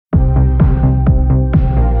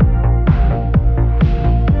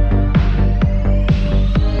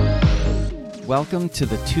Welcome to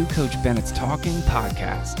the Two Coach Bennett's Talking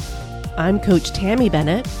podcast. I'm Coach Tammy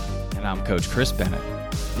Bennett. And I'm Coach Chris Bennett.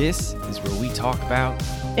 This is where we talk about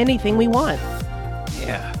anything we want.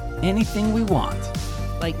 Yeah, anything we want.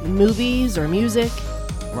 Like movies or music.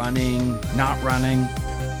 Running, not running.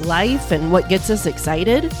 Life and what gets us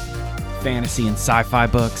excited. Fantasy and sci-fi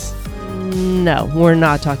books. No, we're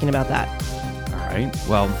not talking about that. All right,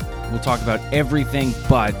 well, we'll talk about everything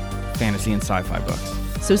but fantasy and sci-fi books.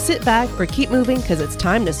 So sit back or keep moving because it's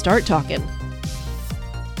time to start talking.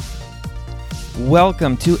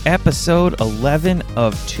 Welcome to episode 11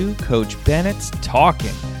 of Two Coach Bennett's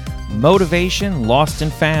Talking. Motivation Lost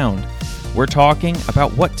and Found. We're talking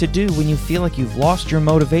about what to do when you feel like you've lost your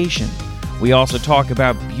motivation. We also talk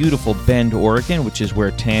about beautiful Bend, Oregon, which is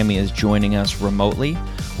where Tammy is joining us remotely.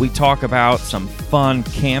 We talk about some fun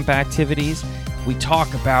camp activities. We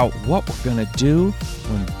talk about what we're going to do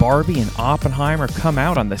when Barbie and Oppenheimer come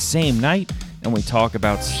out on the same night. And we talk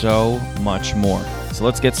about so much more. So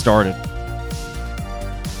let's get started.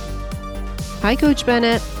 Hi, Coach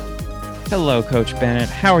Bennett. Hello, Coach Bennett.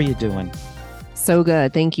 How are you doing? So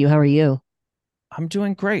good. Thank you. How are you? I'm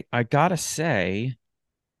doing great. I gotta say,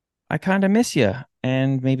 I kind of miss you.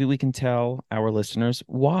 And maybe we can tell our listeners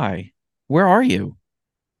why. Where are you?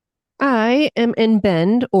 I am in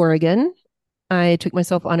Bend, Oregon. I took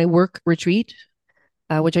myself on a work retreat,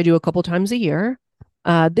 which I do a couple times a year.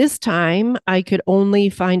 This time, I could only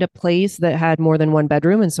find a place that had more than one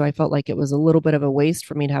bedroom. And so I felt like it was a little bit of a waste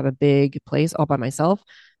for me to have a big place all by myself.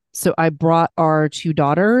 So I brought our two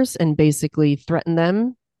daughters and basically threatened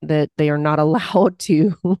them that they are not allowed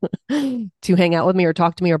to hang out with me or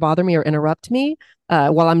talk to me or bother me or interrupt me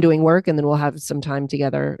while I'm doing work. And then we'll have some time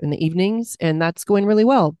together in the evenings. And that's going really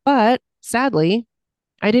well. But sadly,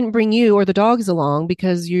 I didn't bring you or the dogs along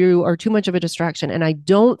because you are too much of a distraction. And I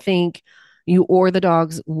don't think you or the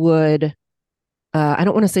dogs would, I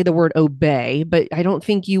don't want to say the word obey, but I don't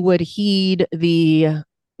think you would heed the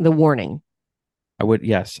warning. I would,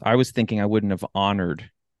 yes. I was thinking I wouldn't have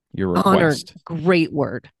honored your request. Honored, great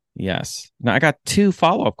word. Yes. Now, I got two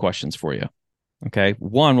follow-up questions for you. Okay.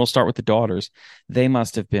 One, we'll start with the daughters. They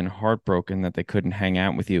must have been heartbroken that they couldn't hang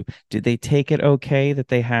out with you. Did they take it okay that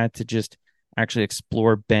they had to just actually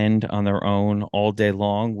explore Bend on their own all day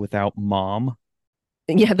long without mom?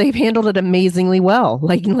 Yeah, they've handled it amazingly well.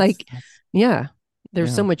 Yeah, they're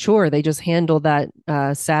so mature. They just handle that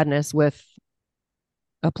sadness with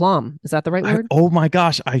aplomb. Is that the right word? Oh my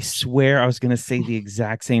gosh. I swear I was going to say the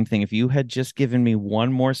exact same thing. If you had just given me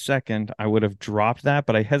one more second, I would have dropped that,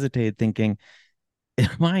 but I hesitated thinking,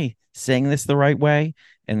 am I saying this the right way?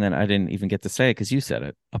 And then I didn't even get to say it because you said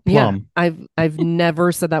it. Aplomb. Yeah, I've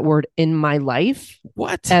never said that word in my life.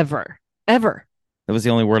 What? Ever. That was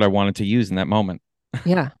the only word I wanted to use in that moment.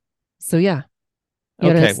 Yeah. So yeah.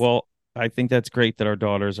 Okay. Well, I think that's great that our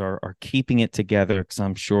daughters are keeping it together because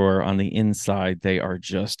I'm sure on the inside they are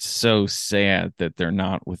just so sad that they're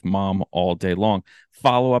not with mom all day long.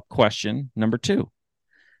 Follow-up question number 2.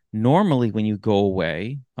 Normally when you go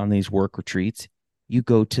away on these work retreats, you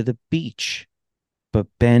go to the beach. But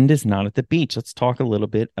Bend is not at the beach. Let's talk a little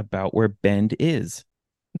bit about where Bend is.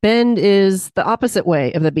 Bend is the opposite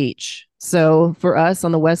way of the beach. So for us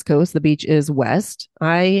on the West Coast, the beach is west.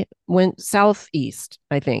 I went southeast,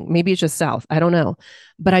 I think. Maybe it's just south. I don't know.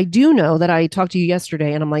 But I do know that I talked to you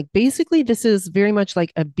yesterday and I'm like, basically, this is very much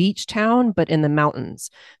like a beach town, but in the mountains.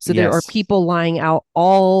 So there are people lying out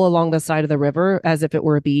all along the side of the river as if it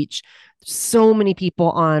were a beach. So many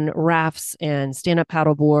people on rafts and stand-up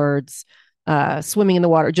paddle boards. Swimming in the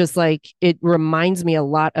water, just like it reminds me a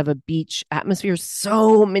lot of a beach atmosphere.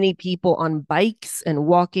 So many people on bikes and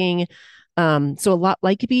walking. So a lot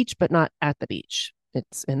like a beach, but not at the beach.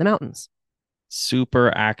 It's in the mountains.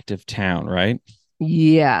 Super active town, right?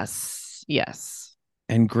 Yes.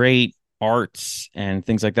 And great arts and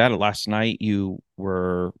things like that. Last night you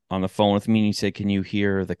were on the phone with me and you said, can you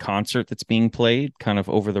hear the concert that's being played kind of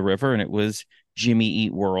over the river? And it was Jimmy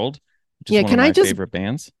Eat World, which is one of my favorite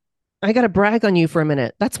bands. I got to brag on you for a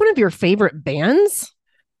minute. That's one of your favorite bands?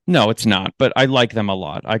 No, it's not, but I like them a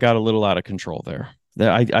lot. I got a little out of control there.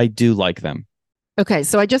 I do like them. Okay,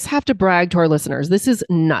 so I just have to brag to our listeners. This is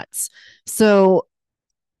nuts. So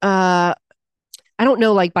I don't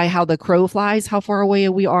know, like by how the crow flies, how far away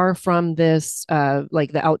we are from this,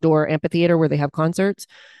 like the outdoor amphitheater where they have concerts.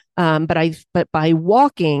 But by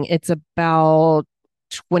walking, it's about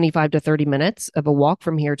 25 to 30 minutes of a walk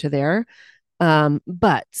from here to there.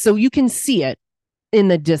 But so you can see it in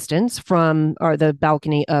the distance from the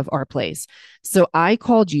balcony of our place. So I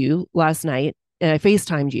called you last night and I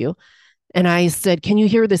FaceTimed you And I said, "Can you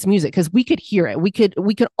hear this music?" Because we could hear it. We could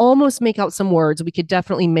almost make out some words. We could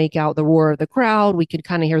definitely make out the roar of the crowd. We could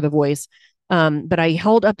kind of hear the voice. But I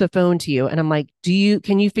held up the phone to you and I'm like,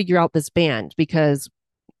 can you figure out this band? Because,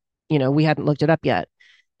 we hadn't looked it up yet.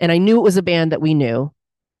 And I knew it was a band that we knew,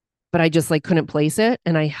 but I just like couldn't place it.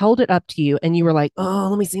 And I held it up to you and you were like, "Oh,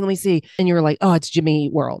 let me see, let me see." And you were like, "Oh, it's Jimmy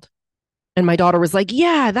Eat World." And my daughter was like,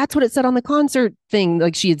 "Yeah, that's what it said on the concert thing."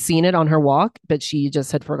 Like she had seen it on her walk, but she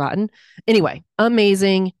just had forgotten. Anyway,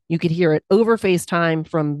 amazing. You could hear it over FaceTime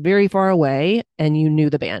from very far away, and you knew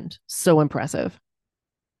the band. So impressive.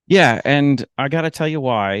 Yeah, and I got to tell you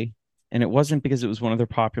why. And it wasn't because it was one of their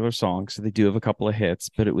popular songs. So they do have a couple of hits,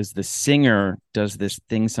 but it was the singer does this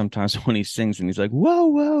thing sometimes when he sings and he's like, whoa,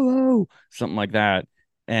 whoa, whoa, something like that.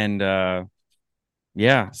 And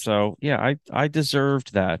yeah, so yeah, I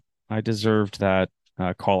deserved that. I deserved that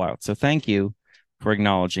call out. So thank you for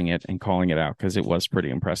acknowledging it and calling it out because it was pretty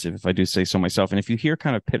impressive, if I do say so myself. And if you hear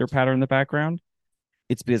kind of pitter patter in the background,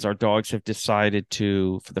 it's because our dogs have decided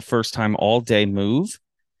to, for the first time all day, move.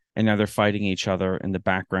 And now they're fighting each other in the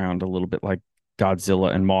background, a little bit like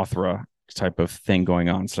Godzilla and Mothra type of thing going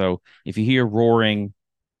on. So if you hear roaring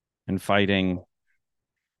and fighting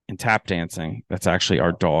and tap dancing, that's actually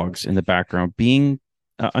our dogs in the background being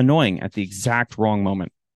annoying at the exact wrong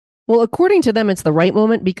moment. Well, according to them, it's the right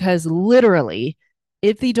moment because literally,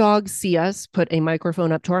 if the dogs see us put a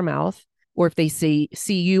microphone up to our mouth, or if they see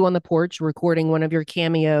you on the porch recording one of your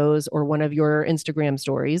cameos or one of your Instagram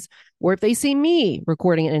stories, or if they see me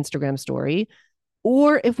recording an Instagram story,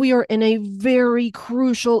 or if we are in a very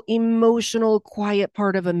crucial, emotional, quiet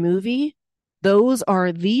part of a movie, those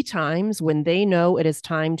are the times when they know it is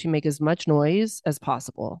time to make as much noise as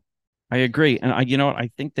possible. I agree. And you know what? I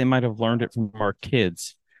think they might have learned it from our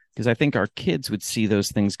kids because I think our kids would see those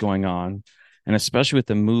things going on. And especially with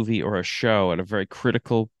a movie or a show at a very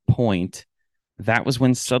critical point, that was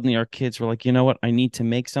when suddenly our kids were like, you know what? I need to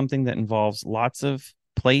make something that involves lots of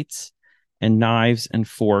plates and knives and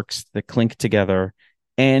forks that clink together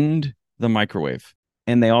and the microwave.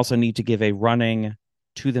 And they also need to give a running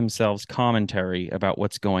to themselves commentary about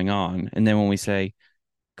what's going on. And then when we say,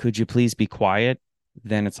 could you please be quiet?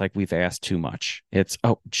 Then it's like we've asked too much. It's,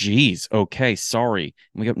 oh, geez. Okay, sorry.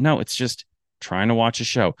 And we go, no, it's just trying to watch a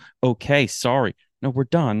show. Okay, sorry. No, we're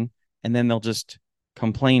done. And then they'll just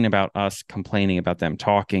complain about us complaining about them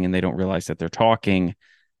talking, and they don't realize that they're talking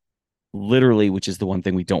literally, which is the one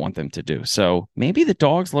thing we don't want them to do. So maybe the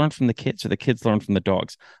dogs learn from the kids or the kids learn from the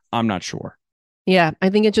dogs. I'm not sure. Yeah, I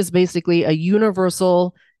think it's just basically a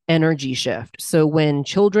universal energy shift. So when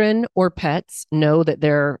children or pets know that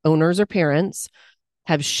their owners or parents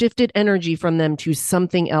have shifted energy from them to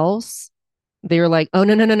something else, they're like, "Oh,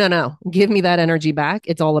 no, no, no, no, no. Give me that energy back.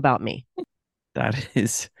 It's all about me." That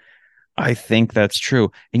is, I think that's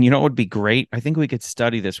true. And you know what would be great? I think we could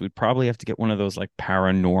study this. We'd probably have to get one of those like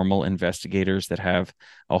paranormal investigators that have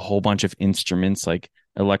a whole bunch of instruments, like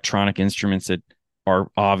electronic instruments that are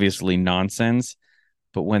obviously nonsense.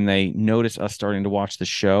 But when they notice us starting to watch the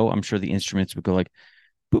show, I'm sure the instruments would go like,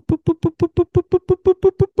 boop, boop, boop, boop, boop, boop, boop, boop, boop,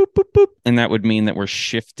 boop, boop, boop, boop, boop. And that would mean that we're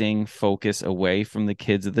shifting focus away from the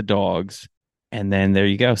kids of the dogs. And then there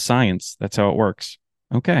you go. Science. That's how it works.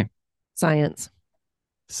 Okay. Science.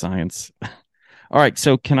 Science. All right.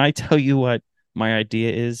 So can I tell you what my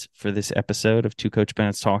idea is for this episode of Two Coach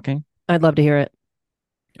Bennett's Talking? I'd love to hear it.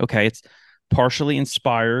 Okay. It's partially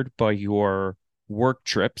inspired by your work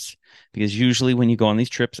trips, because usually when you go on these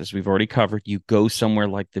trips, as we've already covered, you go somewhere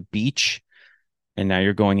like the beach, and now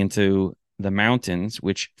you're going into the mountains,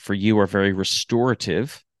 which for you are very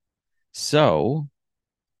restorative. So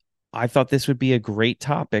I thought this would be a great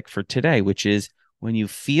topic for today, which is when you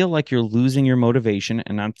feel like you're losing your motivation,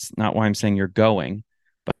 and that's not why I'm saying you're going,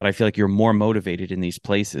 but I feel like you're more motivated in these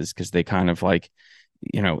places because they kind of like,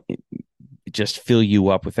 just fill you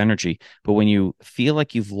up with energy. But when you feel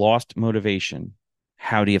like you've lost motivation,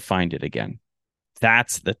 how do you find it again?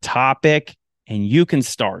 That's the topic, and you can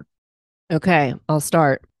start. Okay, I'll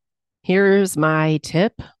start. Here's my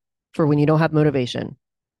tip for when you don't have motivation.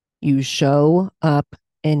 You show up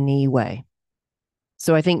anyway.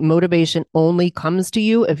 So I think motivation only comes to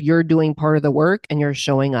you if you're doing part of the work and you're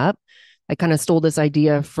showing up. I kind of stole this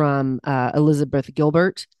idea from Elizabeth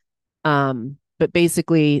Gilbert. But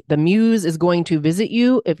basically, the muse is going to visit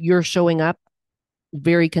you if you're showing up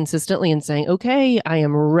very consistently and saying, okay, I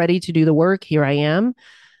am ready to do the work. Here I am.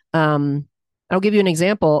 I'll give you an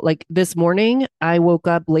example. Like this morning, I woke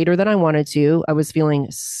up later than I wanted to. I was feeling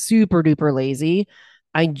super duper lazy.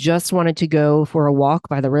 I just wanted to go for a walk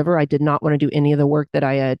by the river. I did not want to do any of the work that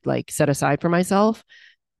I had like set aside for myself.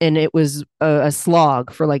 And it was a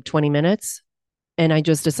slog for like 20 minutes. And I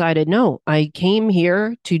just decided, no, I came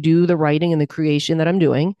here to do the writing and the creation that I'm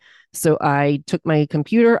doing. So I took my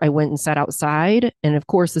computer, I went and sat outside. And of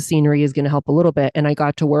course, the scenery is going to help a little bit. And I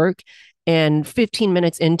got to work. And 15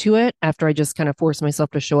 minutes into it, after I just kind of forced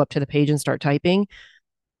myself to show up to the page and start typing,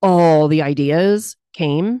 all the ideas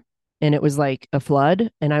came and it was like a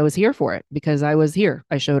flood. And I was here for it because I was here.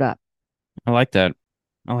 I showed up. I like that.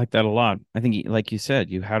 I like that a lot. I think, like you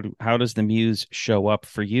said, how does the muse show up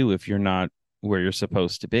for you if you're not where you're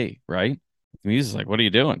supposed to be, right? The muse is like, what are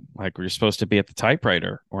you doing? Like, you're supposed to be at the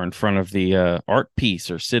typewriter or in front of the art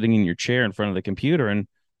piece or sitting in your chair in front of the computer, and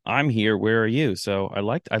I'm here. Where are you? So I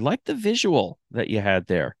like the visual that you had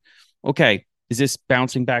there. Okay, is this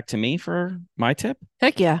bouncing back to me for my tip?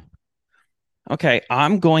 Heck yeah. Okay,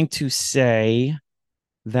 I'm going to say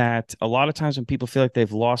that a lot of times when people feel like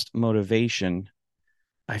they've lost motivation,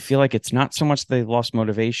 I feel like it's not so much they've lost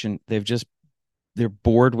motivation, they're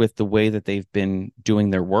bored with the way that they've been doing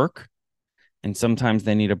their work. And sometimes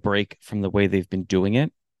they need a break from the way they've been doing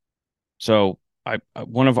it. So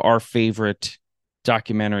one of our favorite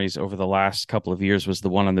documentaries over the last couple of years was the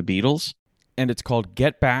one on the Beatles. And it's called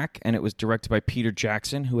Get Back, and it was directed by Peter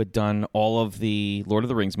Jackson, who had done all of the Lord of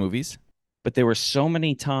the Rings movies. But there were so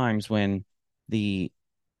many times when the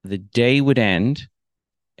day would end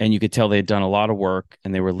and you could tell they had done a lot of work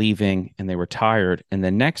and they were leaving and they were tired. And the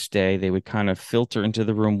next day they would kind of filter into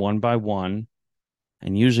the room one by one.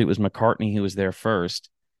 And usually it was McCartney who was there first.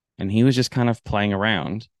 And he was just kind of playing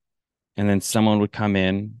around. And then someone would come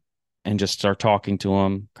in and just start talking to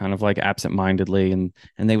him kind of like absentmindedly. And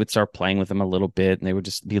they would start playing with him a little bit. And they would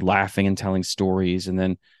just be laughing and telling stories. And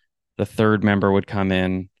then the third member would come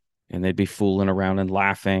in and they'd be fooling around and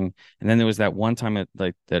laughing. And then there was that one time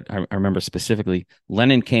that I remember specifically,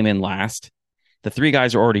 Lennon came in last. The three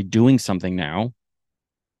guys are already doing something now.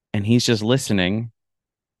 And he's just listening.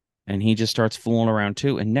 And he just starts fooling around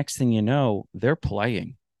too. And next thing you know, they're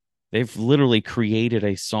playing. They've literally created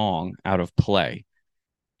a song out of play.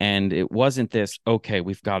 And it wasn't this, okay,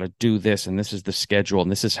 we've got to do this. And this is the schedule.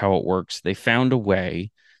 And this is how it works. They found a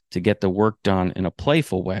way to get the work done in a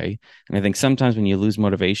playful way. And I think sometimes when you lose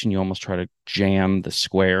motivation, you almost try to jam the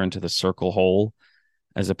square into the circle hole,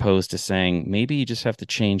 as opposed to saying, maybe you just have to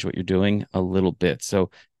change what you're doing a little bit.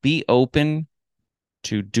 So be open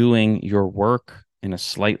to doing your work in a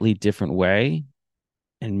slightly different way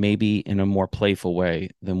and maybe in a more playful way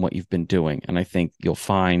than what you've been doing. And I think you'll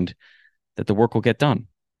find that the work will get done.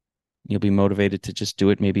 You'll be motivated to just do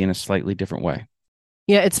it maybe in a slightly different way.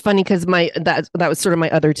 Yeah, it's funny because that was sort of my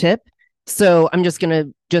other tip. So I'm just gonna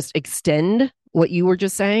just extend what you were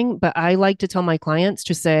just saying, but I like to tell my clients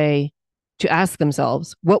to ask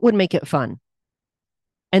themselves, what would make it fun?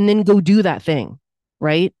 And then go do that thing,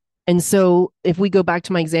 right? And so if we go back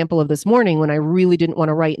to my example of this morning when I really didn't want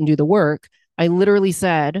to write and do the work, I literally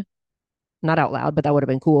said, not out loud, but that would have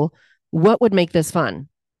been cool, what would make this fun?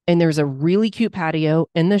 And there's a really cute patio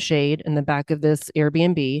in the shade in the back of this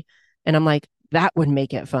Airbnb. And I'm like, that would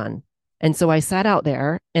make it fun. And so I sat out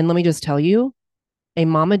there, and let me just tell you, a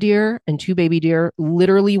mama deer and two baby deer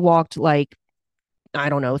literally walked like, I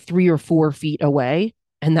don't know, 3 or 4 feet away.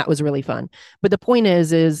 And that was really fun. But the point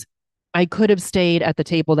is I could have stayed at the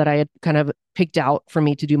table that I had kind of picked out for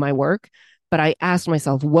me to do my work. But I asked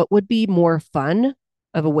myself, what would be more fun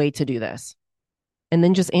of a way to do this? And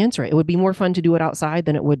then just answer it. It would be more fun to do it outside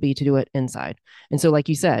than it would be to do it inside. And so, like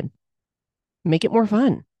you said, make it more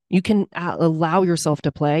fun. You can allow yourself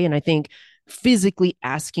to play. And I think physically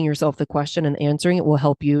asking yourself the question and answering it will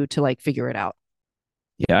help you to like figure it out.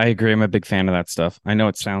 Yeah, I agree. I'm a big fan of that stuff. I know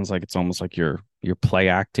it sounds like it's almost like you're play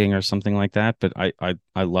acting or something like that, but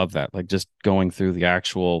I love that. Like just going through the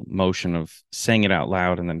actual motion of saying it out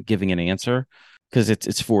loud and then giving an answer, because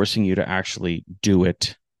it's forcing you to actually do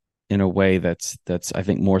it in a way that's I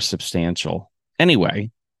think more substantial.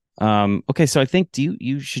 Anyway, okay, so I think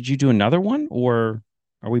should you do another one, or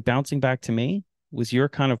are we bouncing back to me? Was your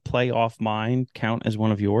kind of play off mine count as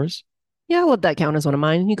one of yours? Yeah, I'll let that count as one of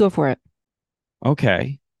mine. You go for it.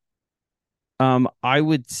 Okay. I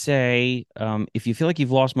would say if you feel like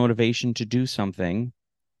you've lost motivation to do something,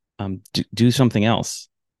 do something else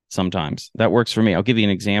sometimes. That works for me. I'll give you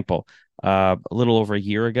an example. A little over a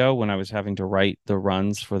year ago, when I was having to write the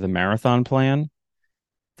runs for the marathon plan,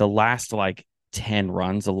 the last like 10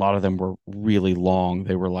 runs, a lot of them were really long.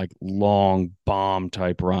 They were like long bomb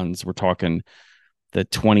type runs. We're talking the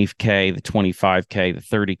 20K, the 25K, the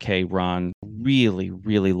 30K run, really,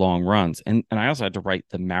 really long runs. And I also had to write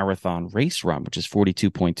the marathon race run, which is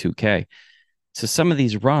 42.2K. So some of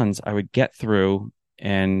these runs I would get through,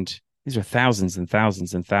 and these are thousands and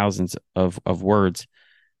thousands and thousands of words.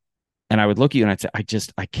 And I would look at you and I'd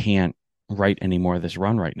say, I can't write any more of this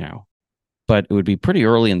run right now. But it would be pretty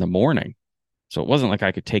early in the morning. So it wasn't like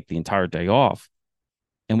I could take the entire day off.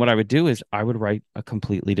 And what I would do is I would write a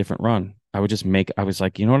completely different run. I was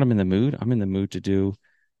like, you know what? I'm in the mood. I'm in the mood to do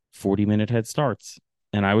 40-minute head starts.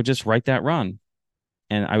 And I would just write that run.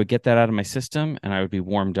 And I would get that out of my system and I would be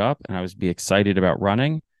warmed up and I would be excited about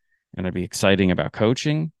running and I'd be excited about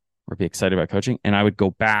coaching And I would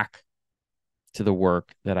go back to the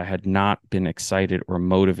work that I had not been excited or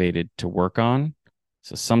motivated to work on.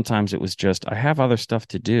 So sometimes it was just, I have other stuff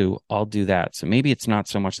to do. I'll do that. So maybe it's not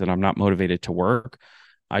so much that I'm not motivated to work.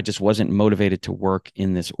 I just wasn't motivated to work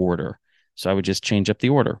in this order. So I would just change up the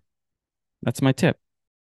order. That's my tip.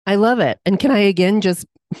 I love it. And can I again just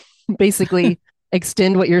basically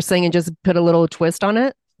extend what you're saying and just put a little twist on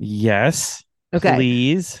it? Yes. Okay.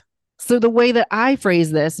 Please. So the way that I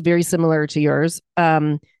phrase this, very similar to yours,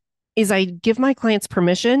 is I give my clients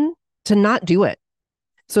permission to not do it.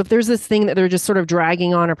 So if there's this thing that they're just sort of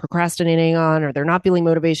dragging on or procrastinating on, or they're not feeling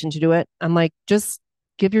motivation to do it, I'm like, just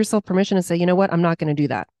give yourself permission and say, you know what? I'm not going to do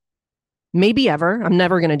that. Maybe ever. I'm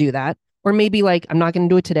never going to do that. Or maybe like, I'm not going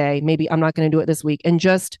to do it today. Maybe I'm not going to do it this week, and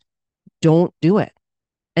just don't do it.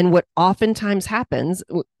 And what oftentimes happens,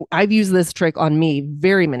 I've used this trick on me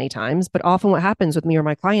very many times, but often what happens with me or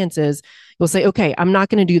my clients is you'll say, okay, I'm not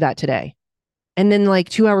going to do that today. And then like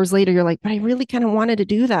 2 hours later, you're like, but I really kind of wanted to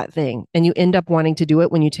do that thing. And you end up wanting to do it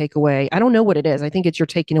when you take away, I don't know what it is. I think it's you're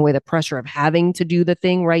taking away the pressure of having to do the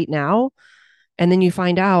thing right now. And then you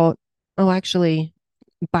find out, oh, actually,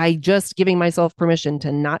 by just giving myself permission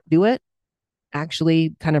to not do it,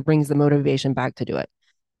 actually kind of brings the motivation back to do it.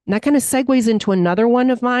 And that kind of segues into another one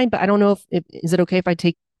of mine, but I don't know if is it okay if I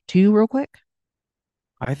take two real quick?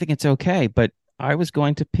 I think it's okay, but I was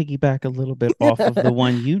going to piggyback a little bit off of the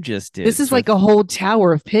one you just did. This is like a whole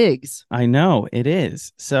tower of pigs. I know it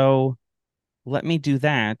is. So let me do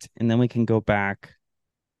that, and then we can go back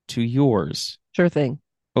to yours. Sure thing.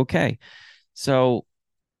 Okay. So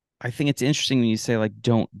I think it's interesting when you say like,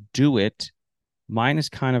 don't do it. Mine is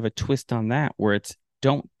kind of a twist on that, where it's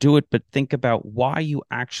don't do it, but think about why you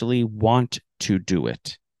actually want to do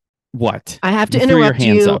it. What? I have to interrupt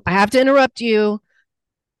you.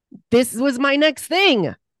 This was my next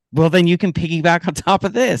thing. Well, then you can piggyback on top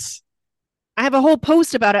of this. I have a whole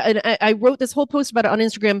post about it. And I wrote this whole post about it on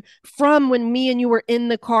Instagram from when me and you were in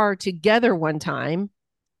the car together one time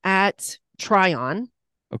at Tryon.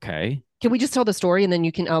 Okay. Can we just tell the story and then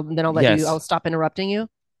you can, then I'll let you, I'll stop interrupting you.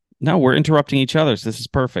 No, we're interrupting each other. So this is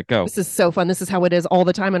perfect. Go. This is so fun. This is how it is all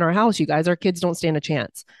the time in our house, you guys. Our kids don't stand a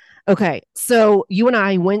chance. Okay. So you and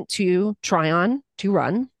I went to Tryon to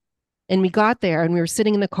run. And we got there and we were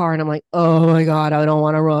sitting in the car and I'm like, oh my God, I don't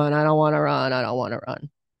want to run. I don't want to run. I don't want to run.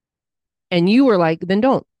 And you were like, then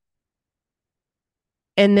don't.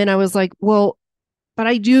 And then I was like, well, but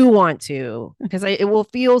I do want to, because it will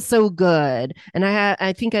feel so good. And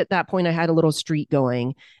I think at that point I had a little streak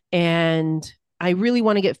going and I really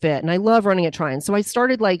want to get fit and I love running at Tryon. So I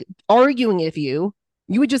started like arguing with you.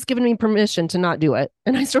 You had just given me permission to not do it.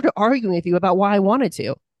 And I started arguing with you about why I wanted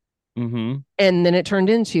to. Mm-hmm. And then it turned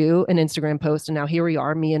into an Instagram post. And now here we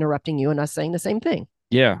are, me interrupting you and us saying the same thing.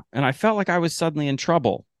 Yeah. And I felt like I was suddenly in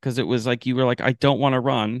trouble because it was like you were like, I don't want to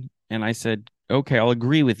run. And I said, okay, I'll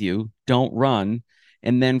agree with you. Don't run.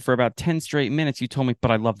 And then for about 10 straight minutes, you told me, but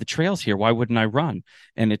I love the trails here. Why wouldn't I run?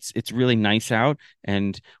 And it's really nice out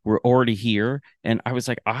and we're already here. And I was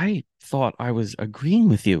like, I thought I was agreeing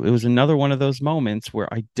with you. It was another one of those moments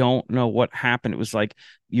where I don't know what happened. It was like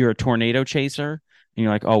you're a tornado chaser. And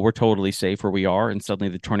you're like, oh, we're totally safe where we are. And suddenly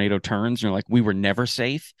the tornado turns and you're like, we were never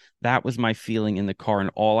safe. That was my feeling in the car. And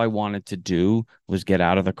all I wanted to do was get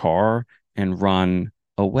out of the car and run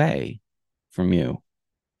away from you.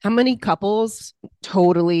 How many couples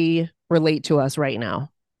totally relate to us right now?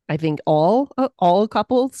 I think all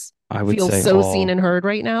couples I would feel say so all. seen and heard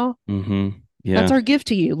right now. Mm-hmm. Yeah. That's our gift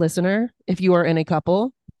to you, listener. If you are in a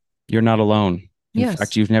couple, you're not alone. In Yes.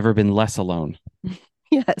 fact, you've never been less alone.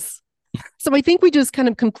 yes. So I think we just kind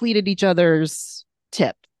of completed each other's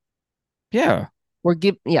tip. Yeah.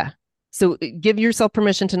 So give yourself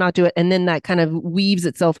permission to not do it. And then that kind of weaves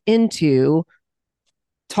itself into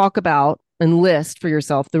talk about and list for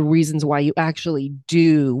yourself the reasons why you actually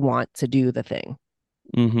do want to do the thing.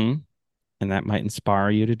 Mm-hmm. And that might inspire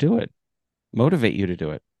you to do it, motivate you to do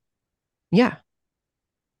it. Yeah.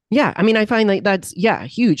 Yeah. I mean, I find like that's,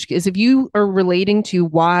 huge. Because if you are relating to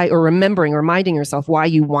why or remembering, reminding yourself why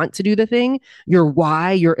you want to do the thing, your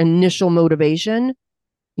why, your initial motivation,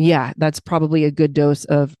 that's probably a good dose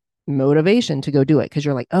of motivation to go do it. Because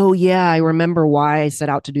you're like, oh, yeah, I remember why I set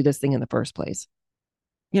out to do this thing in the first place.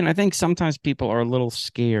 You know, I think sometimes people are a little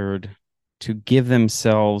scared to give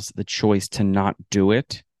themselves the choice to not do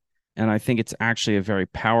it. And I think it's actually a very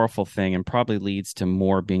powerful thing and probably leads to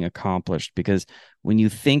more being accomplished, because when you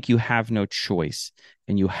think you have no choice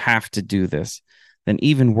and you have to do this, then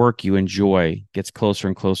even work you enjoy gets closer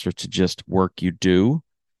and closer to just work you do.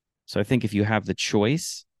 So I think if you have the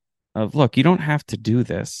choice of, look, you don't have to do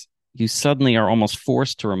this, you suddenly are almost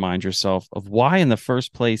forced to remind yourself of why in the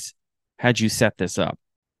first place had you set this up.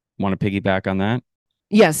 Want to piggyback on that?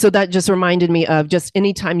 Yeah, so that just reminded me of just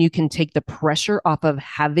anytime you can take the pressure off of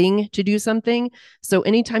having to do something. So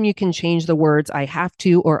anytime you can change the words I have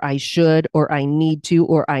to, or I should, or I need to,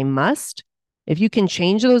 or I must, if you can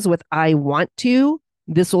change those with I want to,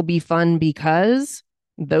 this will be fun because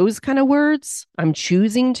those kind of words, I'm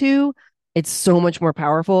choosing to, it's so much more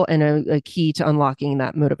powerful and a key to unlocking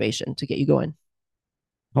that motivation to get you going.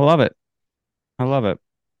 I love it. I love it.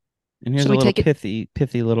 And here's Should a we little take it?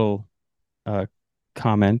 pithy little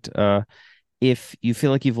comment. If you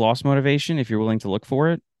feel like you've lost motivation, if you're willing to look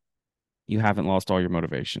for it, you haven't lost all your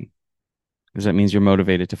motivation, because that means you're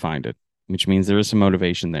motivated to find it, which means there is some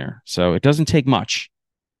motivation there. So it doesn't take much.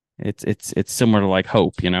 It's similar to like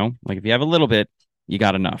hope, like if you have a little bit, you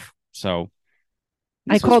got enough. So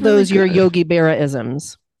I call really those your good. Yogi Berra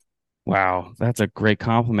isms. Wow, that's a great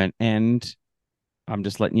compliment. And I'm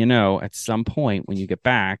just letting you know, at some point when you get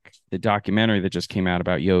back, the documentary that just came out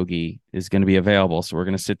about Yogi is going to be available. So we're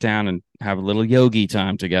going to sit down and have a little Yogi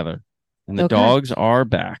time together. And the dogs are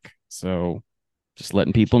back. So just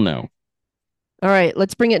letting people know. All right,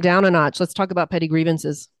 let's bring it down a notch. Let's talk about petty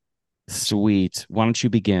grievances. Sweet. Why don't you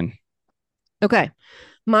begin? Okay.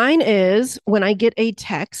 Mine is when I get a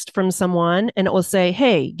text from someone and it will say,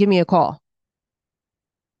 hey, give me a call.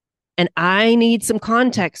 And I need some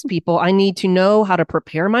context, people. I need to know how to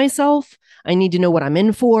prepare myself. I need to know what I'm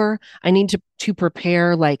in for. I need to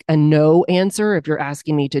prepare like a no answer. If you're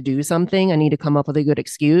asking me to do something, I need to come up with a good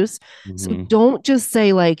excuse. Mm-hmm. So don't just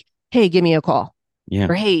say like, hey, give me a call. Yeah.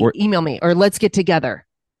 Or hey, email me, or let's get together.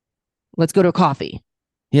 Let's go to coffee.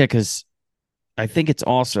 Yeah, because I think it's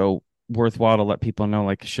also worthwhile to let people know,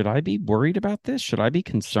 like, should I be worried about this? Should I be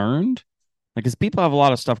concerned? Like, because people have a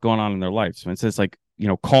lot of stuff going on in their life. So it says like,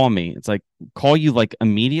 call me. It's like, call you like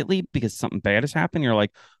immediately because something bad has happened. You're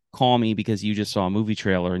like, call me because you just saw a movie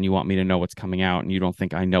trailer and you want me to know what's coming out and you don't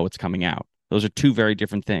think I know what's coming out. Those are two very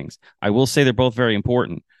different things. I will say they're both very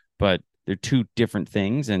important, but they're two different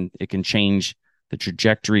things, and it can change the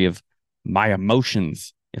trajectory of my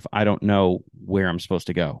emotions if I don't know where I'm supposed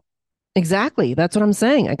to go. Exactly. That's what I'm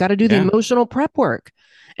saying. I got to do the emotional prep work.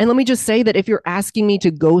 And let me just say that if you're asking me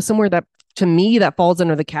to go somewhere, that to me, that falls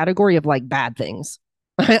under the category of like bad things.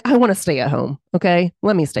 I want to stay at home. Okay.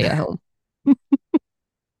 Let me stay at home.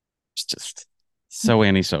 It's just so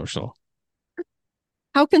antisocial.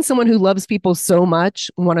 How can someone who loves people so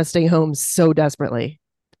much want to stay home so desperately?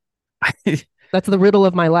 That's the riddle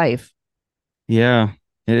of my life. Yeah,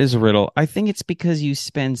 it is a riddle. I think it's because you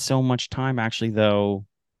spend so much time actually, though,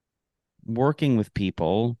 working with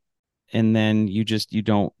people, and then you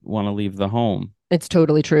don't want to leave the home. It's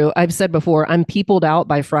totally true. I've said before, I'm peopled out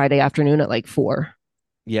by Friday afternoon at like 4.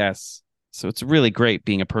 Yes. So it's really great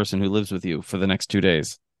being a person who lives with you for the next 2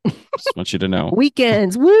 days. Just want you to know.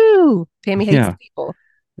 Weekends. Woo. Tammy hates people.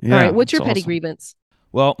 Yeah, all right. What's your petty awesome. grievance?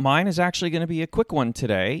 Well, mine is actually going to be a quick one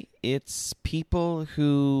today. It's people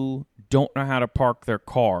who don't know how to park their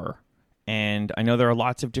car. And I know there are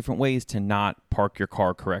lots of different ways to not park your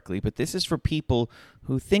car correctly, but this is for people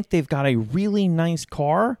who think they've got a really nice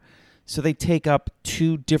car, so they take up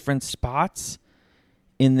 2 different spots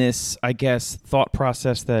in this, I guess, thought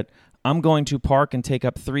process that I'm going to park and take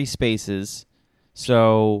up 3 spaces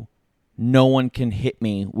so no one can hit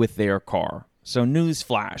me with their car. So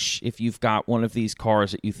newsflash, if you've got one of these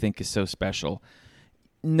cars that you think is so special,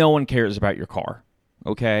 no one cares about your car,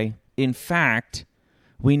 okay? In fact,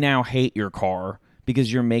 we now hate your car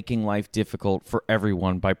because you're making life difficult for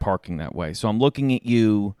everyone by parking that way. So I'm looking at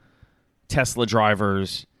you, Tesla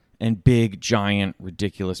drivers, and big, giant,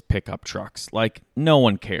 ridiculous pickup trucks. Like, no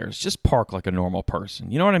one cares. Just park like a normal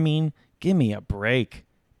person. You know what I mean? Give me a break.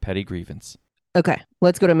 Petty grievance. Okay,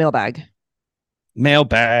 let's go to mailbag.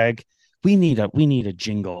 Mailbag. We need a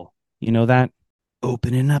jingle. You know that?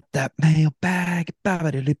 Opening up that mailbag.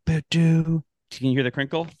 Can you hear the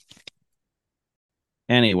crinkle?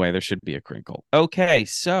 Anyway, there should be a crinkle. Okay,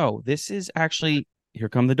 so this is actually, here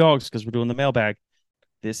come the dogs because we're doing the mailbag.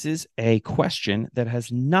 This is a question that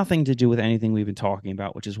has nothing to do with anything we've been talking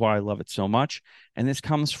about, which is why I love it so much. And this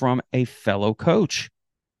comes from a fellow coach,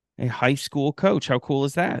 a high school coach. How cool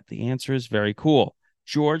is that? The answer is very cool.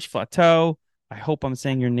 George Flateau. I hope I'm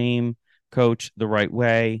saying your name, Coach, the right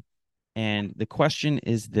way. And the question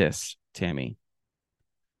is this: Tammy.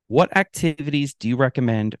 What activities do you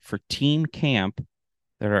recommend for team camp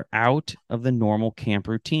that are out of the normal camp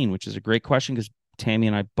routine? Which is a great question because Tammy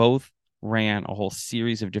and I both ran a whole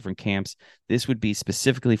series of different camps. This would be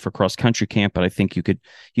specifically for cross country camp, but I think you could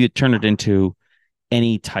turn it into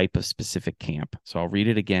any type of specific camp. So I'll read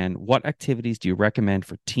it again. What activities do you recommend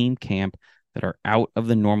for team camp that are out of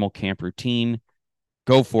the normal camp routine?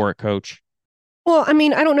 Go for it, Coach. Well, I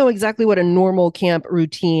mean, I don't know exactly what a normal camp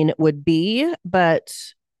routine would be, but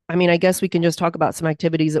I mean, I guess we can just talk about some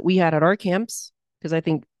activities that we had at our camps because I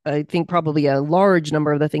think probably a large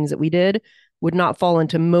number of the things that we did would not fall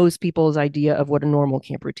into most people's idea of what a normal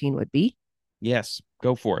camp routine would be. Yes,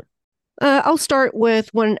 go for it. I'll start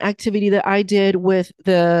with one activity that I did with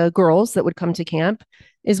the girls that would come to camp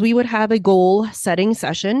is we would have a goal setting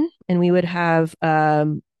session and we would have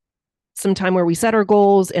some time where we set our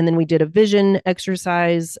goals and then we did a vision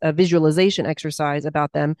exercise, a visualization exercise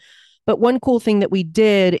about them. But one cool thing that we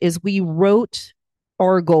did is we wrote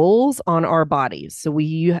our goals on our bodies. So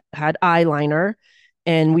we had eyeliner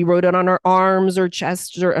and we wrote it on our arms or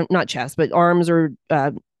chests or not chest, but arms or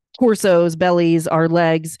torsos, bellies, our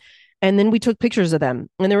legs. And then we took pictures of them.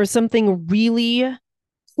 And there was something really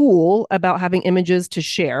cool about having images to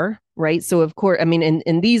share, right? So of course, I mean,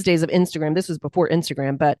 in these days of Instagram, this was before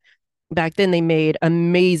Instagram, but back then they made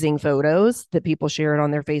amazing photos that people shared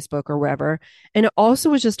on their Facebook or wherever. And it also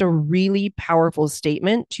was just a really powerful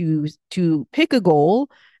statement to pick a goal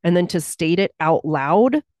and then to state it out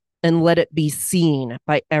loud and let it be seen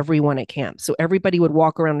by everyone at camp. So everybody would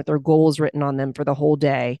walk around with their goals written on them for the whole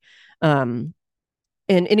day.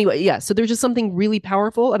 And anyway, yeah, so there's just something really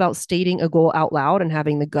powerful about stating a goal out loud and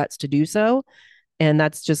having the guts to do so. And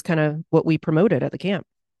that's just kind of what we promoted at the camp.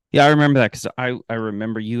 Yeah, I remember that because I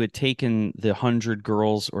remember you had taken the 100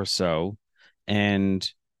 girls or so, and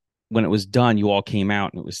when it was done, you all came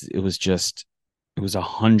out, and it was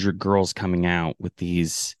 100 girls coming out with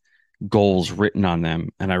these goals written on them,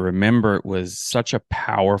 and I remember it was such a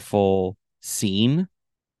powerful scene.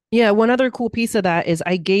 Yeah, one other cool piece of that is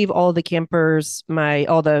I gave all the campers,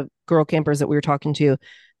 all the girl campers that we were talking to,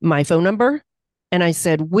 my phone number. And I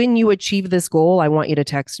said, when you achieve this goal, I want you to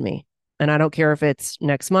text me. And I don't care if it's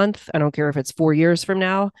next month. I don't care if it's 4 years from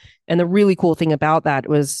now. And the really cool thing about that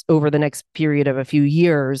was over the next period of a few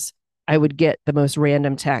years, I would get the most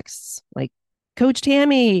random texts like, Coach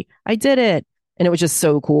Tammy, I did it. And it was just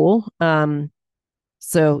so cool.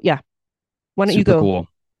 So yeah, why don't you Super go? cool.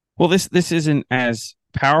 Well, this isn't as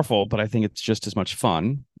powerful, but I think it's just as much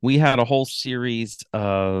fun. We had a whole series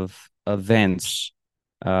of events.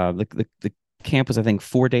 The camp was, I think,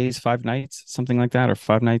 4 days, 5 nights, something like that, or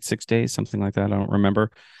 5 nights, 6 days, something like that. I don't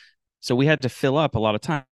remember. So we had to fill up a lot of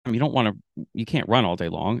time. You can't run all day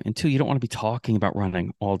long. And two, you don't want to be talking about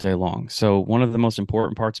running all day long. So one of the most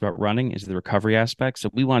important parts about running is the recovery aspect. So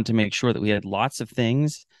we wanted to make sure that we had lots of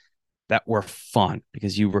things that were fun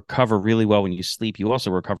because you recover really well when you sleep. You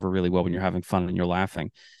also recover really well when you're having fun and you're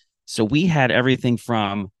laughing. So we had everything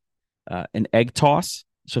from an egg toss.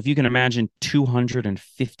 So if you can imagine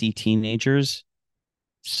 250 teenagers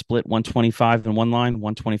split 125 in one line,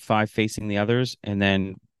 125 facing the others, and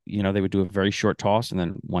then they would do a very short toss and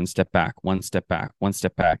then one step back, one step back, one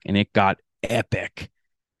step back, and it got epic,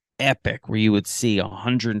 where you would see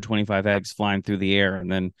 125 eggs flying through the air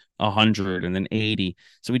and then 100 and then 80.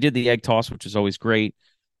 So we did the egg toss, which was always great.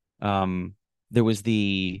 There was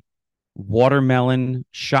the watermelon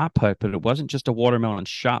shot put, but it wasn't just a watermelon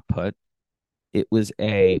shot put. It was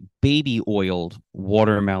a baby oiled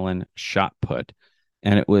watermelon shot put,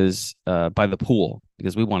 and it was by the pool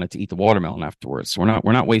because we wanted to eat the watermelon afterwards. So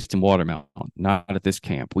we're not wasting watermelon, not at this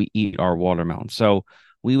camp. We eat our watermelon. So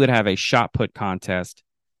we would have a shot put contest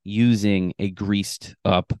using a greased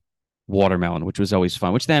up watermelon, which was always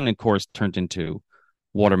fun, which then, of course, turned into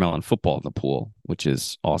watermelon football in the pool, which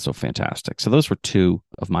is also fantastic. So those were two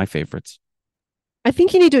of my favorites. I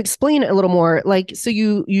think you need to explain it a little more. Like, so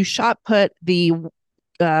you shot put the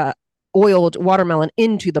oiled watermelon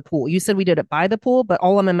into the pool. You said we did it by the pool, but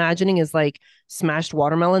all I'm imagining is like smashed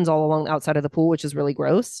watermelons all along the outside of the pool, which is really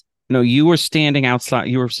gross. No, you were standing outside.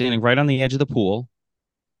 You were standing right on the edge of the pool,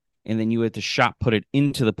 and then you had to shot put it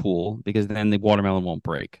into the pool because then the watermelon won't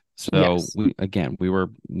break. So Yes.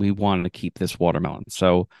 we wanted to keep this watermelon.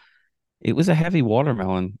 So it was a heavy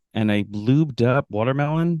watermelon and a lubed up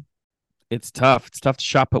watermelon. It's tough. It's tough to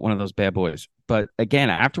shot put one of those bad boys. But again,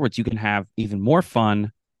 afterwards, you can have even more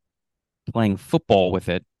fun playing football with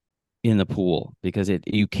it in the pool because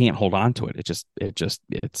you can't hold on to it.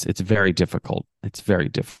 It's very difficult. It's very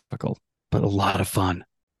difficult, but a lot of fun.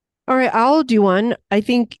 All right, I'll do one. I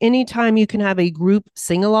think anytime you can have a group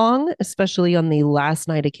sing along, especially on the last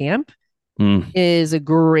night of camp, is a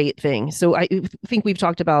great thing. So I think we've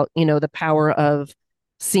talked about, the power of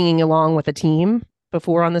singing along with a team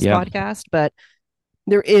before on this podcast, but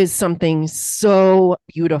there is something so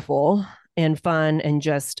beautiful and fun and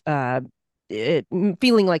just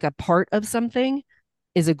feeling like a part of something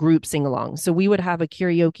is a group sing along. So we would have a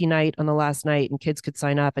karaoke night on the last night and kids could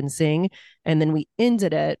sign up and sing. And then we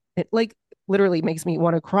ended it like literally makes me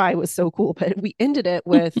want to cry. It was so cool. But we ended it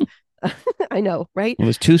with, I know, right? Well,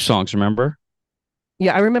 there's 2 songs, remember?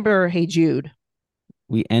 Yeah, I remember Hey Jude.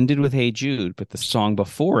 We ended with Hey Jude, but the song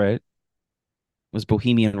before it was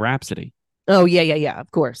Bohemian Rhapsody. Oh, yeah,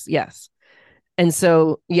 of course. Yes. And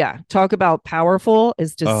so, talk about powerful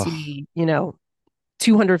is to see,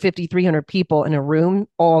 250, 300 people in a room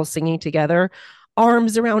all singing together,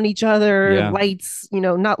 arms around each other, lights,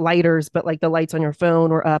 not lighters, but like the lights on your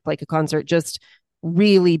phone or up like a concert, just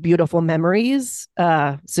really beautiful memories.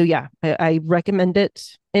 I recommend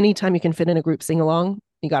it anytime you can fit in a group sing along.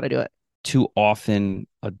 You got to do it. Too often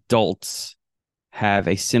adults have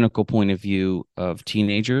a cynical point of view of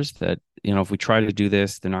teenagers that, if we try to do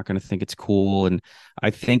this, they're not going to think it's cool. And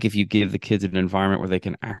I think if you give the kids an environment where they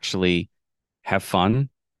can actually have fun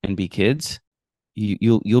and be kids,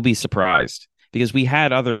 you'll be surprised. Because we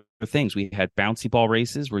had other things. We had bouncy ball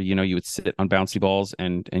races where, you would sit on bouncy balls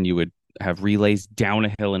and you would have relays down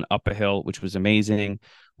a hill and up a hill, which was amazing.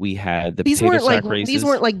 We had the potato sack races. These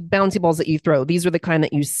weren't like bouncy balls that you throw. These were the kind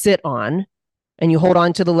that you sit on and you hold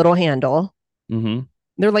on to the little handle. Mm-hmm.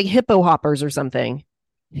 They're like hippo hoppers or something.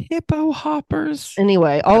 Hippo hoppers.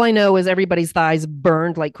 Anyway, all I know is everybody's thighs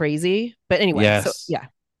burned like crazy. But anyway,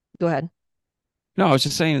 go ahead. No, I was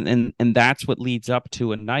just saying, and that's what leads up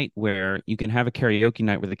to a night where you can have a karaoke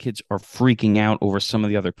night where the kids are freaking out over some of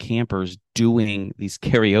the other campers doing these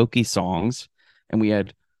karaoke songs, and we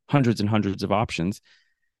had hundreds and hundreds of options.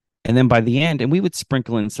 And then by the end, and we would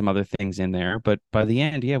sprinkle in some other things in there, but by the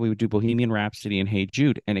end, we would do Bohemian Rhapsody and Hey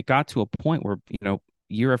Jude. And it got to a point where,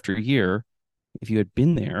 year after year, if you had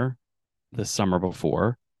been there the summer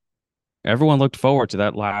before, everyone looked forward to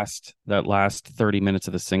that last 30 minutes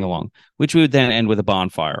of the sing-along, which we would then end with a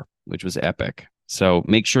bonfire, which was epic. So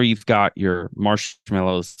make sure you've got your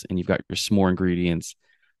marshmallows and you've got your s'more ingredients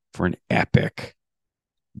for an epic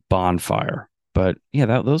bonfire. But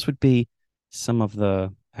those would be some of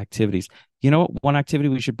the activities. You know what? One activity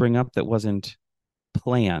we should bring up that wasn't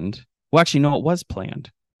planned. Well, actually, no, it was planned.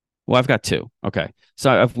 Well, I've got 2. Okay.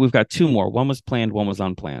 So we've got 2 more. One was planned, one was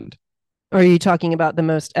unplanned. Are you talking about the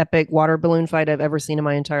most epic water balloon fight I've ever seen in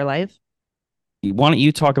my entire life? Why don't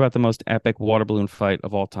you talk about the most epic water balloon fight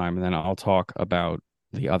of all time, and then I'll talk about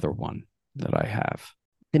the other one that I have.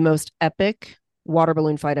 The most epic water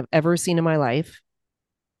balloon fight I've ever seen in my life.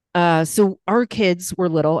 So our kids were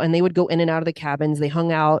little and they would go in and out of the cabins. They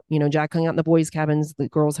hung out, Jack hung out in the boys' cabins, the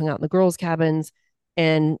girls hung out in the girls' cabins,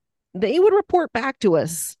 and they would report back to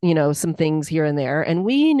us, some things here and there. And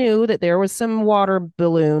we knew that there was some water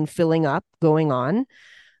balloon filling up going on,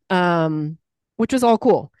 which was all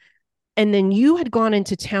cool. And then you had gone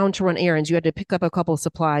into town to run errands. You had to pick up a couple of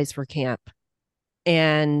supplies for camp.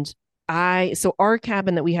 And so our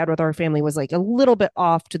cabin that we had with our family was like a little bit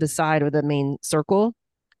off to the side of the main circle.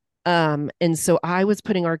 And so I was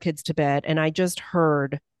putting our kids to bed and I just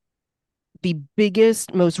heard the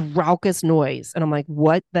biggest, most raucous noise. And I'm like,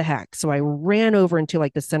 what the heck? So I ran over into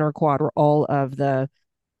like the center quad where all of the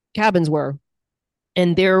cabins were.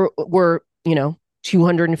 And there were,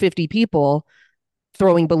 250 people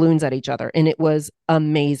throwing balloons at each other. And it was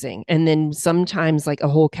amazing. And then sometimes like a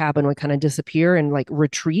whole cabin would kind of disappear and like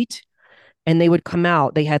retreat. And they would come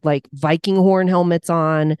out. They had like Viking horn helmets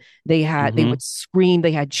on. They would scream.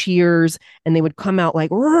 They had cheers, and they would come out like,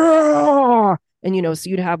 roar! And so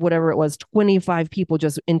you'd have whatever it was, 25 people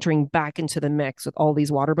just entering back into the mix with all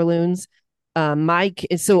these water balloons. We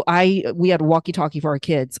had walkie-talkie for our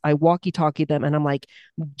kids. I walkie-talkie them, and I'm like,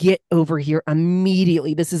 get over here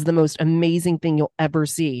immediately. This is the most amazing thing you'll ever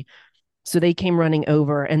see. So they came running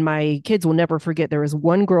over, and my kids will never forget. There was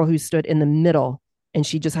one girl who stood in the middle. And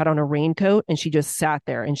she just had on a raincoat and she just sat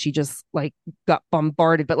there and she just like got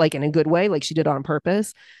bombarded, but like in a good way, like she did it on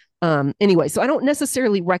purpose. Anyway, so I don't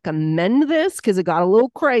necessarily recommend this because it got a little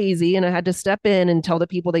crazy and I had to step in and tell the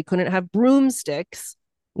people they couldn't have broomsticks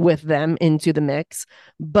with them into the mix.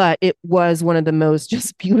 But it was one of the most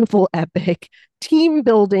just beautiful, epic team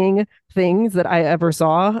building things that I ever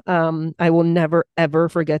saw. I will never, ever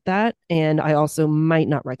forget that. And I also might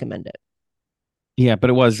not recommend it. Yeah,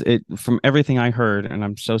 but it from everything I heard, and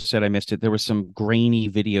I'm so sad I missed it. There was some grainy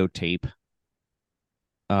videotape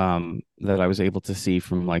that I was able to see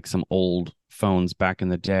from like some old phones back in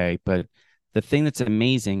the day. But the thing that's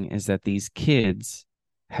amazing is that these kids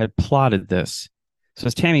had plotted this. So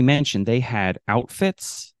as Tammy mentioned, they had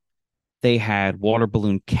outfits, they had water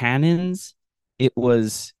balloon cannons. It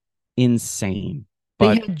was insane, They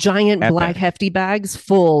but had giant black epic. hefty bags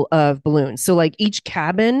full of balloons. So like each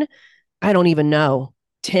cabin, I don't even know,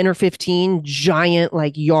 10 or 15 giant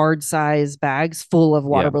like yard size bags full of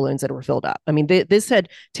water Yeah. balloons that were filled up. I mean, this had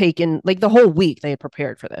taken like the whole week they had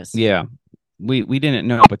prepared for this. Yeah. We didn't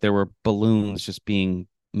know, but there were balloons just being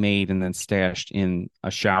made and then stashed in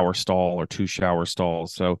a shower stall or two shower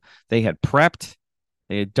stalls. So they had prepped,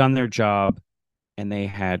 they had done their job, and they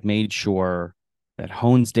had made sure that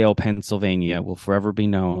Honesdale, Pennsylvania will forever be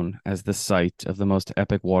known as the site of the most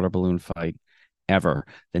epic water balloon fight ever.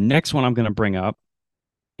 The next one I'm going to bring up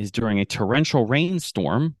is during a torrential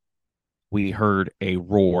rainstorm. We heard a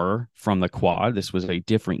roar from the quad. This was a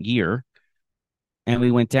different year. And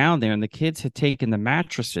we went down there, and the kids had taken the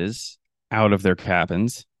mattresses out of their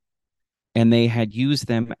cabins and they had used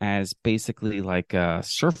them as basically like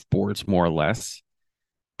surfboards, more or less.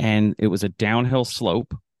 And it was a downhill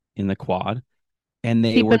slope in the quad. And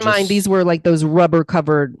they Keep were in mind, just, these were like those rubber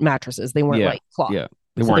covered mattresses. They weren't yeah, like cloth. yeah.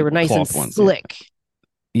 They So weren't they were nice and cloth ones. Yeah. slick.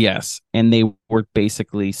 Yes. And they were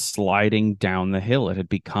basically sliding down the hill. It had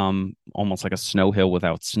become almost like a snow hill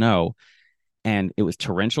without snow. And it was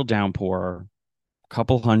torrential downpour,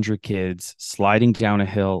 couple hundred kids sliding down a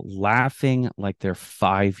hill, laughing like they're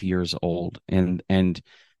 5 years old. And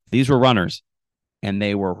these were runners, and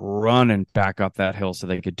they were running back up that hill so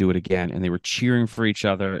they could do it again. And they were cheering for each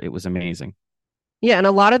other. It was amazing. Yeah. And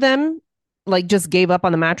a lot of them like just gave up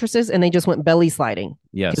on the mattresses and they just went belly sliding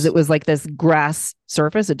because Yes. it was like this grass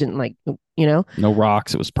surface. It didn't like, No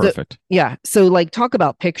rocks. It was perfect. Yeah. So, like, talk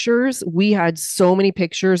about pictures. We had so many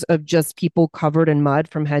pictures of just people covered in mud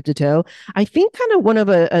from head to toe. I think kind of one of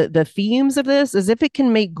the themes of this is if it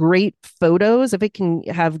can make great photos, if it can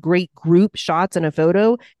have great group shots in a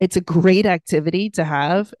photo, it's a great activity to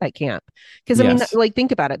have at camp. Because, I mean, Yes. like,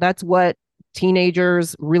 think about it. That's what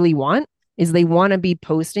teenagers really want is they want to be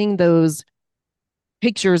posting those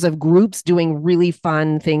pictures of groups doing really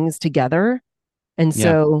fun things together. And Yeah.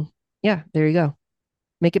 so, yeah, there you go.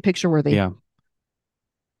 Make it picture worthy. Yeah.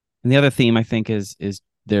 And the other theme I think is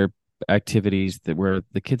their activities that where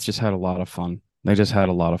the kids just had a lot of fun. They just had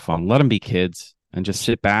a lot of fun. Let them be kids and just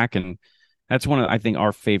sit back. And that's one of, I think,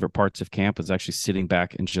 our favorite parts of camp is actually sitting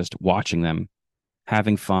back and just watching them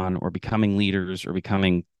having fun or becoming leaders or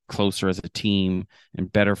becoming closer as a team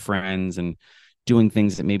and better friends and doing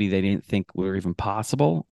things that maybe they didn't think were even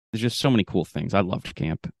possible. There's just so many cool things. I loved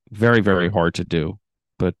camp. Very, very hard to do,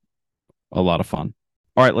 but a lot of fun.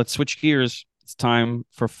 All right, let's switch gears. It's time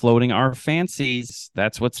for floating our fancies.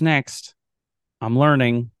 That's what's next. I'm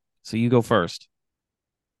learning, so you go first.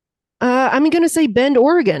 I'm going to say Bend,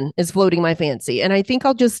 Oregon is floating my fancy. And I think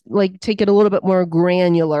I'll just like take it a little bit more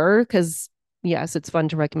granular because, yes, it's fun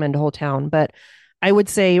to recommend a whole town. But I would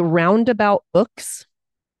say Roundabout Books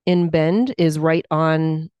in Bend is right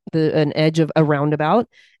on an edge of a roundabout.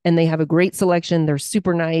 And they have a great selection. They're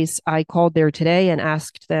super nice. I called there today and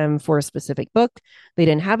asked them for a specific book. They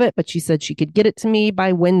didn't have it, but she said she could get it to me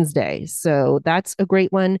by Wednesday. So that's a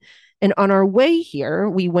great one. And on our way here,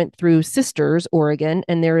 we went through Sisters, Oregon,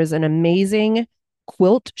 and there is an amazing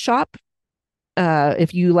quilt shop.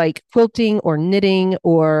 If you like quilting or knitting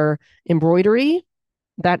or embroidery,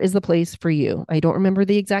 that is the place for you. I don't remember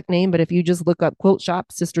the exact name, but if you just look up quilt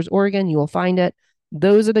shop Sisters, Oregon, you will find it.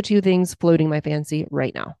 Those are the two things floating my fancy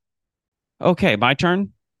right now. Okay, my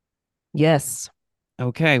turn. Yes.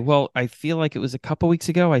 Okay, well, I feel like it was a couple weeks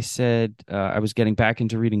ago. I said I was getting back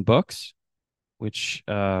into reading books, which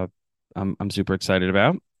I'm super excited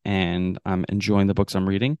about, and I'm enjoying the books I'm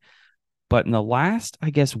reading. But in the last,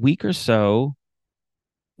 I guess, week or so,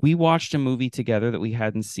 we watched a movie together that we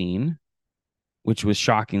hadn't seen, which was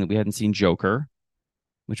shocking that we hadn't seen Joker,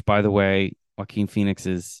 which, by the way, Joaquin Phoenix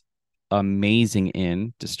is amazing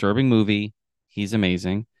in. Disturbing movie. He's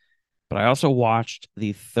amazing. But I also watched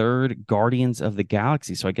the third Guardians of the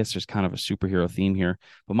Galaxy. So I guess there's kind of a superhero theme here.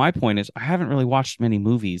 But my point is, I haven't really watched many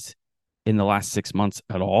movies in the last 6 months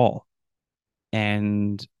at all.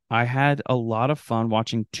 And I had a lot of fun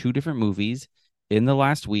watching two different movies in the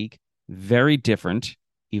last week. Very different,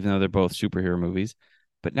 even though they're both superhero movies.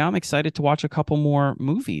 But now I'm excited to watch a couple more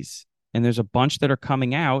movies. And there's a bunch that are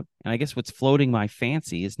coming out. And I guess what's floating my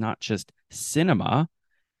fancy is not just cinema.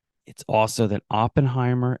 It's also that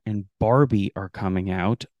Oppenheimer and Barbie are coming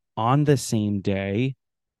out on the same day.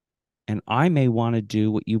 And I may want to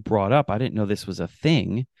do what you brought up. I didn't know this was a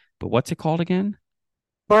thing, but what's it called again?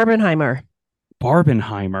 Barbenheimer.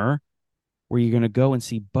 Barbenheimer, where you're going to go and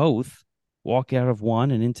see both walk out of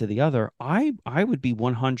one and into the other, I would be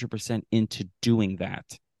 100% into doing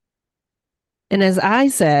that. And as I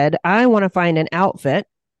said, I want to find an outfit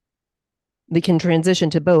that can transition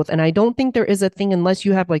to both. And I don't think there is a thing unless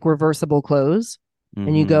you have like reversible clothes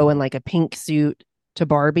and you go in like a pink suit to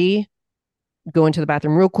Barbie, go into the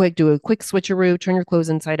bathroom real quick, do a quick switcheroo, turn your clothes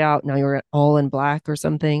inside out. Now you're all in black or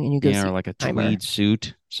something, and you go see or like a Timer. tweed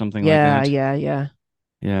suit, something like that.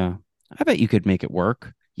 Yeah. I bet you could make it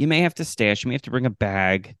work. You may have to stash. You may have to bring a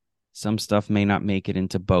bag. Some stuff may not make it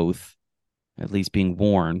into both, at least being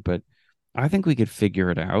worn. But I think we could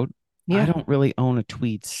figure it out. Yeah. I don't really own a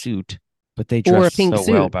tweed suit, but they Or a dressed pink so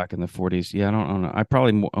suit. well back in the 40s. Yeah, I don't own. I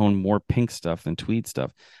probably own more pink stuff than tweed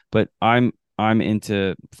stuff. But I'm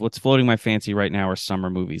into what's floating my fancy right now are summer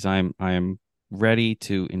movies. I am ready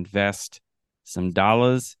to invest some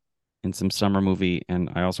dollars in some summer movie, and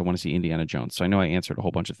I also want to see Indiana Jones. So I know I answered a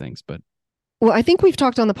whole bunch of things, but Well, I think we've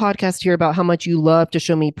talked on the podcast here about how much you love to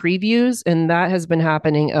show me previews, and that has been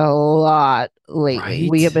happening a lot lately. Right?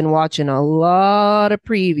 We have been watching a lot of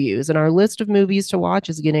previews, and our list of movies to watch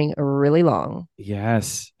is getting really long.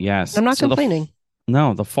 Yes. I'm not So complaining.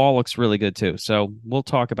 No, the fall looks really good too. So we'll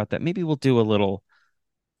talk about that. Maybe we'll do a little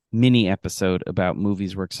mini episode about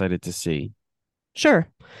movies we're excited to see. Sure.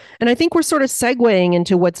 And I think we're sort of segueing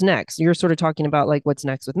into what's next. You're sort of talking about like what's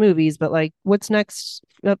next with movies, but like what's next?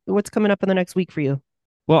 What's coming up in the next week for you?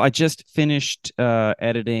 Well, I just finished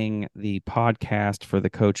editing the podcast for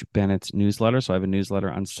the Coach Bennett's newsletter. So I have a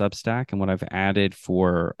newsletter on Substack, and what I've added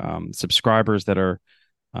for subscribers that are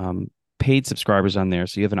paid subscribers on there.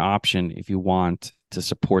 So you have an option if you want to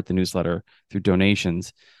support the newsletter through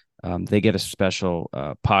donations. They get a special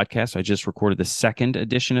podcast. So I just recorded the second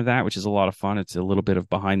edition of that, which is a lot of fun. It's a little bit of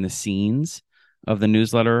behind the scenes of the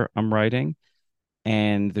newsletter I'm writing.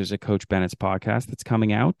 And there's a Coach Bennett's podcast that's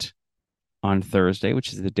coming out on Thursday,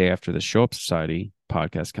 which is the day after the Show Up Society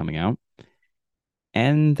podcast coming out.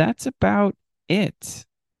 And that's about it.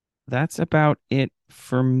 That's about it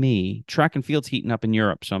for me. Track and field's heating up in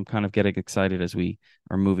Europe, so I'm kind of getting excited as we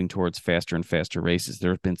are moving towards faster and faster races.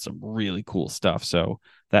 There have been some really cool stuff, so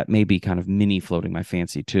that may be kind of mini floating my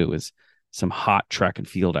fancy too, is some hot track and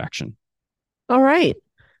field action. All right.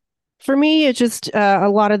 For me, it's just a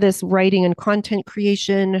lot of this writing and content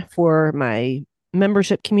creation for my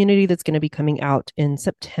membership community that's going to be coming out in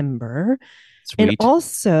September. Sweet. And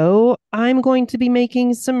also, I'm going to be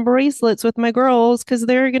making some bracelets with my girls because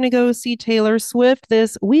they're going to go see Taylor Swift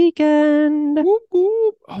this weekend. Whoop,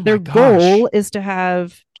 whoop. Oh Their my gosh. goal is to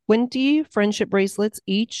have 20 friendship bracelets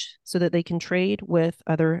each so that they can trade with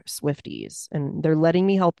other Swifties. And they're letting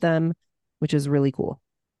me help them, which is really cool.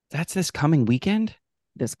 That's this coming weekend?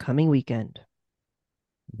 This coming weekend.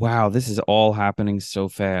 Wow, this is all happening so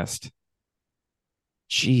fast.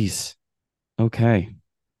 Jeez. Okay.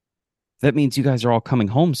 That means you guys are all coming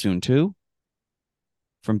home soon too?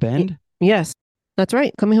 From Bend? Yes, that's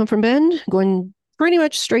right. Coming home from Bend, going pretty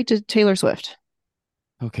much straight to Taylor Swift.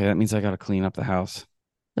 Okay, that means I got to clean up the house.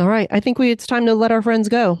 All right. I think it's time to let our friends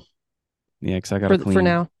go. Yeah, because I got to clean. For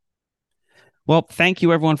now. Well, thank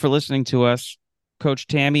you everyone for listening to us. Coach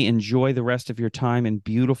Tammy, enjoy the rest of your time in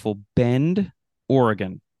beautiful Bend,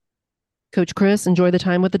 Oregon. Coach Chris, enjoy the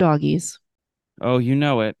time with the doggies. Oh, you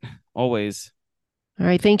know it. Always. All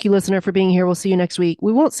right. Thank you, listener, for being here. We'll see you next week.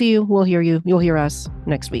 We won't see you. We'll hear you. You'll hear us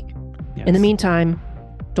next week. Yes. In the meantime,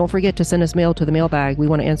 don't forget to send us mail to the mailbag. We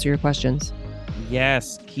want to answer your questions.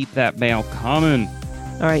 Yes. Keep that mail coming.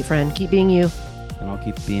 All right, friend. Keep being you. And I'll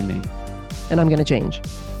keep being me. And I'm going to change.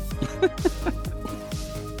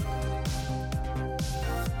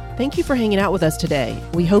 Thank you for hanging out with us today.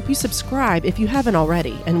 We hope you subscribe if you haven't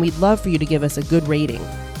already, and we'd love for you to give us a good rating.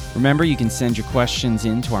 Remember, you can send your questions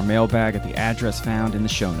into our mailbag at the address found in the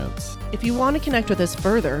show notes. If you want to connect with us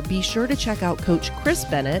further, be sure to check out Coach Chris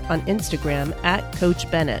Bennett on Instagram at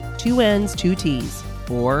Coach Bennett, 2 N's, 2 T's.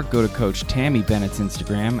 Or go to Coach Tammy Bennett's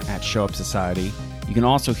Instagram at Show Up Society. You can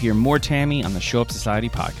also hear more Tammy on the Show Up Society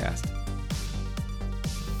podcast.